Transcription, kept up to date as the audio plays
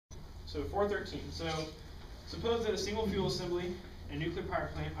So 413. So suppose that a single fuel assembly in a nuclear power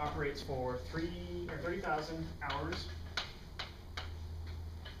plant operates for 30,000 hours.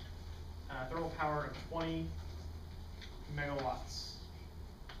 Thermal power of 20 megawatts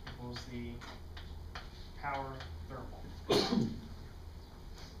equals the power thermal.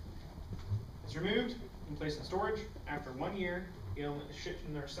 It's removed and placed in storage. After 1 year, it'll ship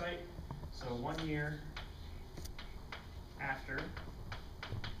from their site. So 1 year after.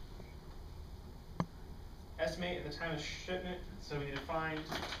 Estimate at the time of shipment. So we need to find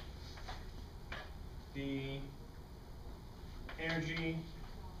the energy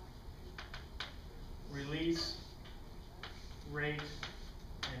release rate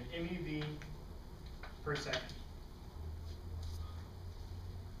and MeV per second.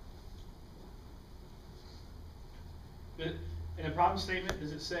 In the problem statement,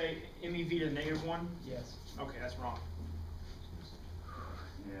 does it say MeV to -1? Yes. Okay, that's wrong.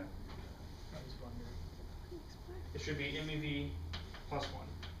 Yeah. I was wondering. It should be MeV plus 1.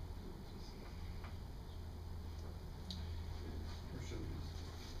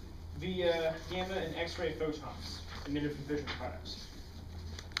 Via gamma and X-ray photons emitted from fission products.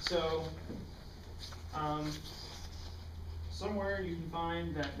 So, somewhere you can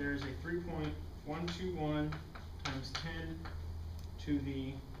find that there's a 3.121 times 10 to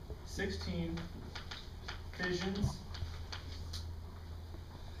the 16 fissions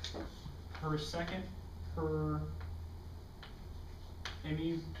per second per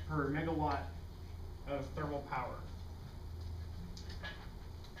megawatt of thermal power.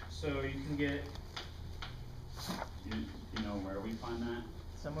 So you can get. You know where we find that?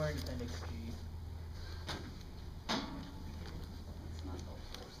 Somewhere in Appendix G. That's not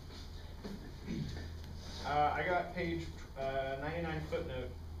helpful. I got page 99 footnote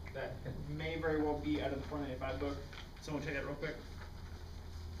that may very well be out of the 495 book. Someone check that real quick.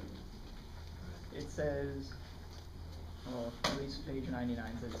 It says, well, at least page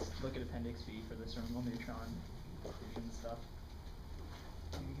 99 says, look at Appendix B for the thermal neutron fusion stuff.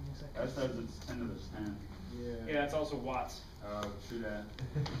 Can you give me a second? That says it's 10 to the 10. Yeah, it's also watts. Oh, true that.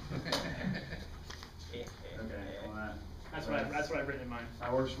 Okay, well That's what I've written in mine.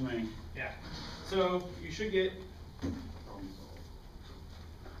 that works for me. Yeah. So you should get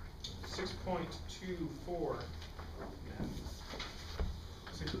 6.24.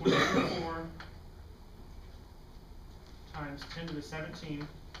 6.24 times 10 to the 17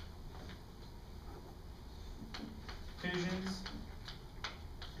 fissions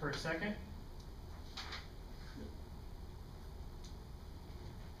per second.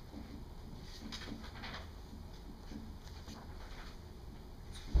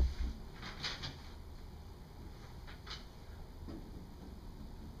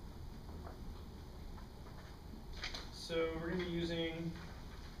 So we're going to be using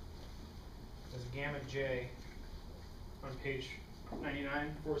this gamma J on page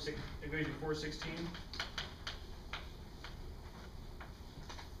 99, equation 416.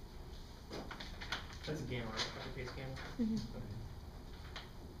 That's a gamma, right? Uppercase gamma. Mm-hmm.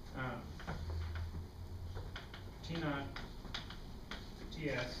 T naught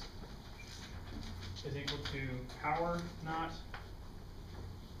Ts is equal to power naught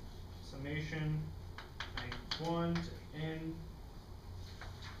summation 1 to n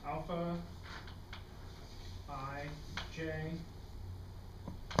alpha I j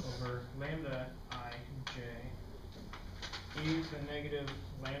over lambda I j e to the negative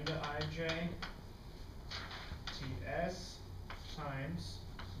lambda I j Ts times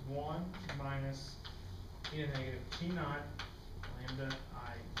 1 minus e to the negative T naught lambda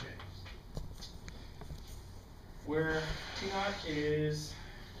I j, where T naught is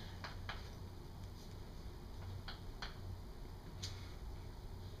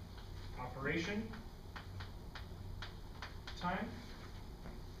operation time,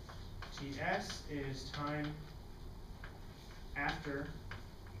 Ts is time after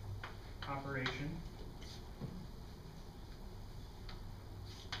operation,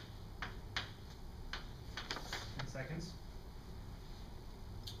 in seconds,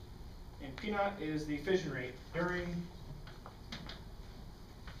 and P naught is the fission rate during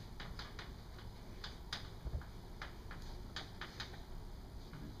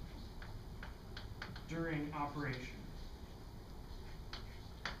operation.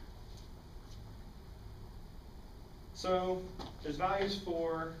 So there's values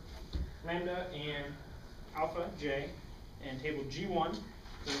for lambda and alpha j in table G1 in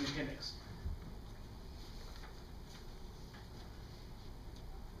the appendix.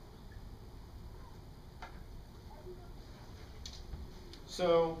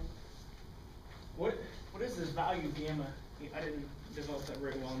 So what is this value gamma I didn't develop that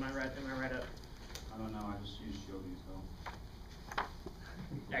very well. Am I right up? I don't know, I just used shield util.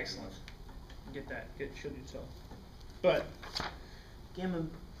 Excellent. Get shield util. But gamma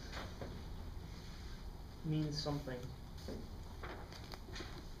means something.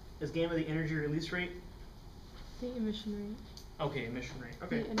 Is gamma the energy release rate? The emission rate. Okay, emission rate.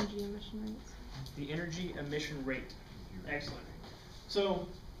 Okay. The energy emission rates. The energy emission rate. Excellent. So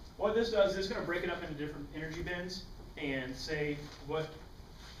what this does is it's going to break it up into different energy bins and say what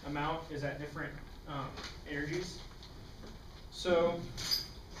amount is at different energies. So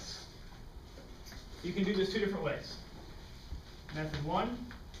you can do this two different ways. Method one,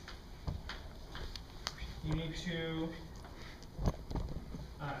 you need to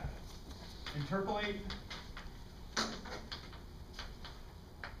interpolate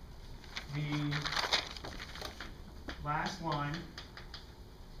the last line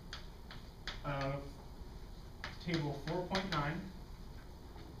of table 4.9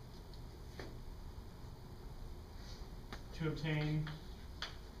 to obtain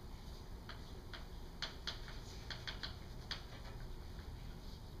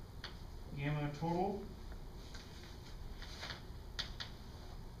gamma total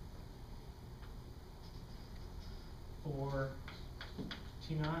for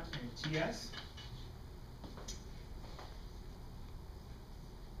T naught and TS.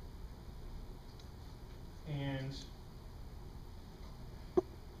 And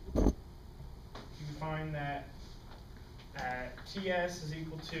you find that TS is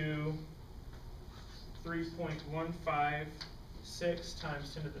equal to 3.156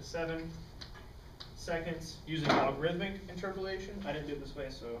 times 10 to the 7 seconds using logarithmic interpolation. I didn't do it this way,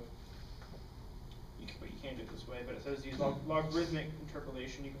 so you can do it this way, but it says use logarithmic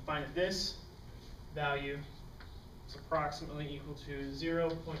interpolation. You can find that this value is approximately equal to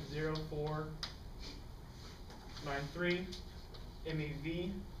 0.0493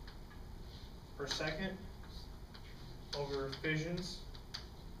 MeV per second over fissions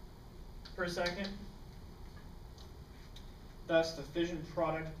per second. Thus, the fission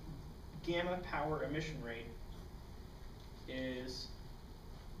product gamma power emission rate is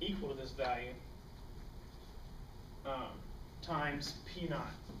equal to this value times P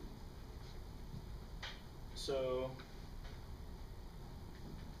naught. So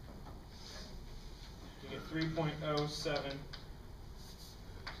you get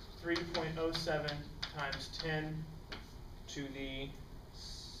 3.07 times 10 to the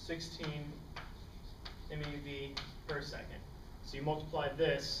 16 MeV per second. So you multiply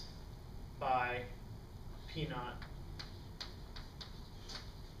this by P naught.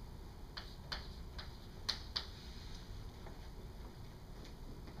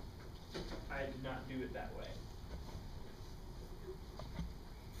 I did not do it that way.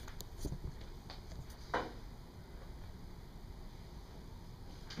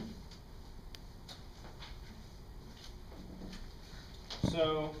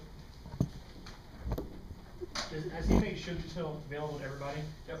 So, has he made shield util available to everybody?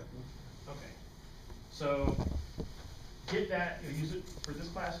 Yep. Okay. So, get that. You use it for this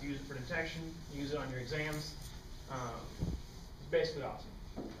class. You use it for detection. You use it on your exams. It's basically awesome.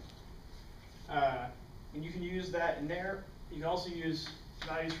 And you can use that in there. You can also use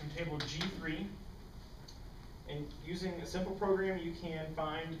values from table G3. And using a simple program, you can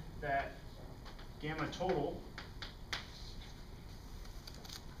find that gamma total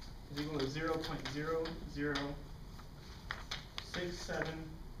is equal to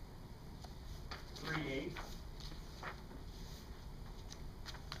 0.006738.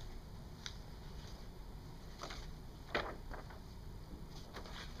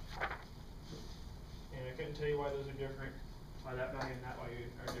 And I couldn't tell you why those are different, why that value and that value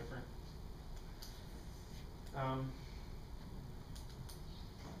are different.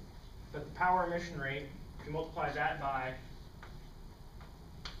 But the power emission rate, if you multiply that by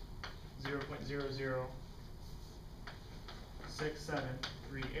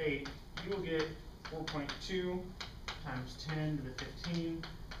 0.006738, you will get 4.2 times 10 to the 15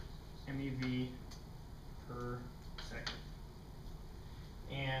 MeV per second.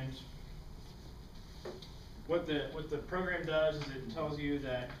 And what the program does is it tells you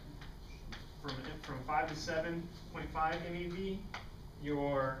that from 5 to 7.5 MeV,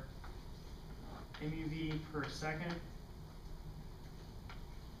 your MeV per second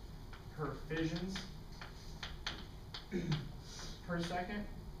per fissions per second.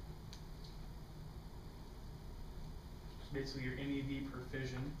 So basically, your MeV per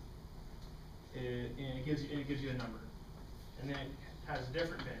fission, and it gives you a number, and then it has a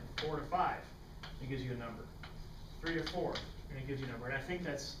different bin, 4 to 5, it gives you a number, 3 to 4, and it gives you a number. And I think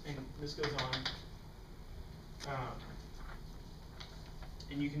that's, and this goes on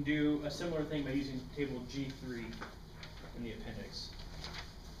And you can do a similar thing by using table G3 in the appendix.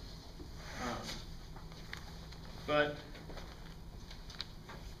 But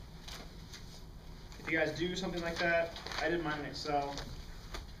if you guys do something like that, I did mine in Excel.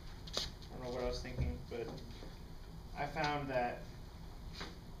 I don't know what I was thinking, but I found that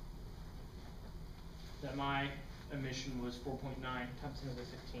my emission was 4.9 times 10 to the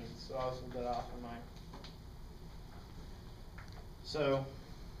 15th, so I also did that off of mine. So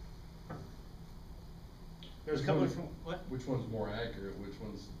there's a couple different Which one's more accurate? Which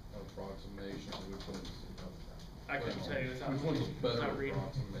one's approximation? Which one's I couldn't tell you without which one's a better without reading.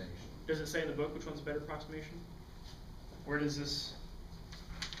 approximation? Does it say in the book which one's a better approximation? Where does this?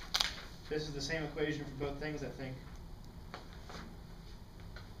 This is the same equation for both things, I think.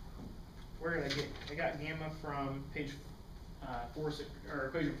 Where did I get? I got gamma from page equation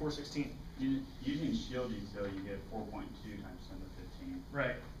 416. Using shield util, you get 4.2 times 10 to the 15.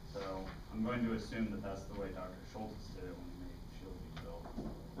 Right. So I'm going to assume that that's the way Dr. Schultz did it when he made shield util.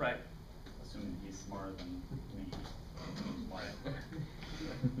 Right. Assuming he's smarter than me.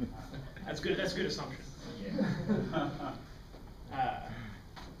 That's good. That's a good assumption. Yeah.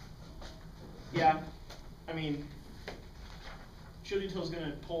 Yeah. I mean, shield util is going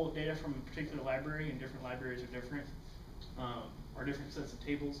to pull data from a particular library, and different libraries are different, or different sets of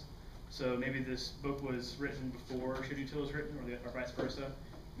tables. So maybe this book was written before shield util was written, or vice versa.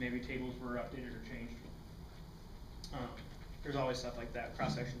 Maybe tables were updated or changed. There's always stuff like that,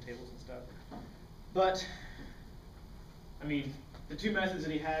 cross-section tables and stuff. But, I mean, the two methods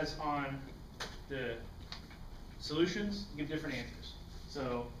that he has on the solutions give different answers.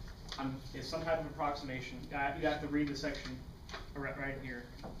 So, it's some type of approximation. You have to read the section right here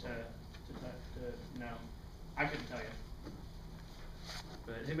to know. I couldn't tell you.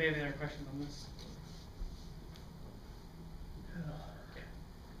 But anybody have any other questions on this?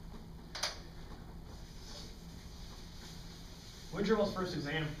 When's your all's first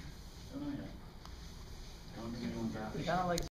exam? Don't know yet. I don't think anyone's asked. Kind of like